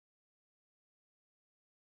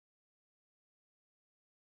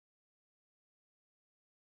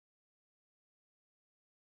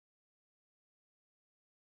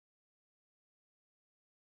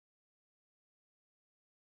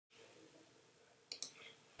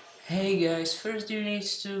Hey guys, first you need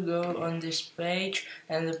to go on this page,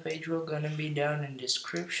 and the page will gonna be down in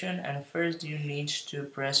description, and first you need to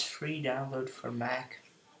press free download for Mac.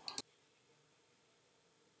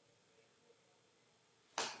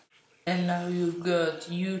 And now you've got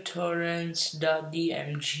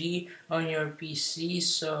utorrents.dmg on your PC,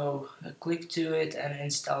 so click to it and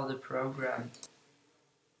install the program.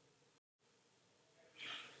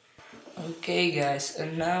 Okay guys,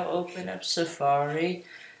 and now open up Safari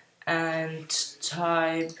and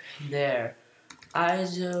type there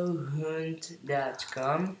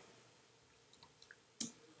isohunt.com,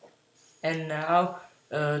 and now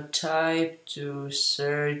type to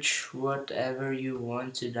search whatever you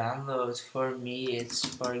want to download. For me it's,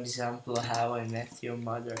 for example, How I Met Your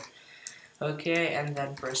Mother. Okay, and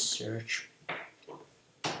then press search.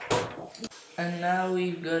 And now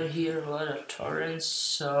we've got here a lot of torrents,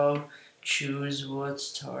 so choose what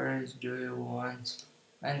torrents do you want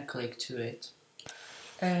and click to it.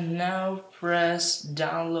 And now press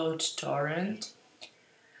download torrent,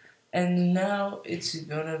 and now it's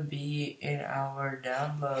gonna be in our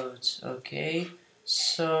downloads. Okay,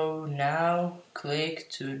 so now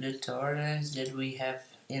click to the torrents that we have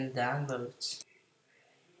in downloads.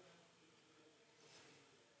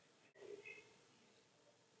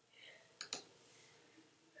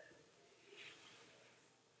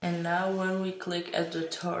 And now when we click at the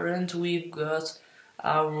torrent, we've got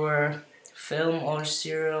our film or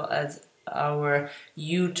serial at our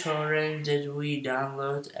uTorrent that we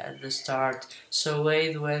download at the start. So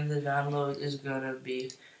wait when the download is gonna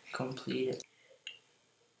be completed.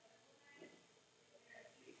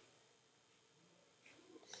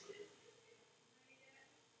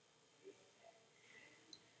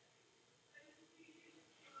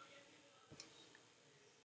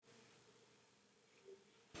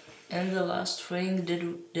 And the last thing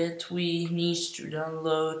that we need to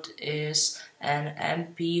download is an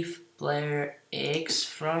MP Player X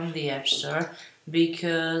from the App Store,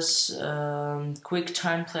 because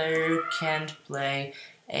QuickTime Player can't play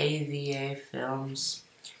AVA films.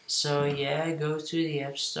 So yeah, go to the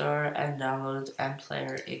App Store and download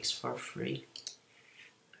MPlayer X for free.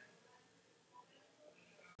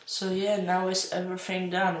 So yeah, now is everything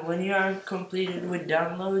done. When you are completed with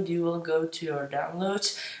download, you will go to your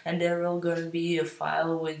downloads, and there will gonna be a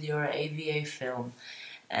file with your AVA film.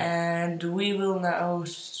 And we will now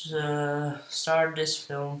start this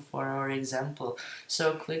film for our example.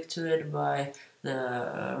 So click to it by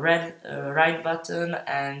the right button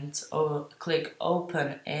and click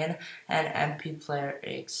open in an MP Player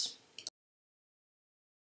X.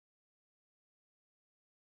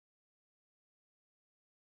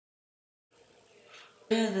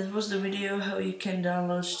 Yeah, that was the video how you can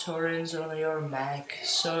download torrents on your Mac.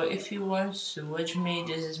 So if you want to watch me,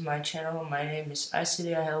 this is my channel. My name is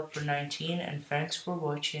ICDI Helper 19, and thanks for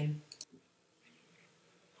watching.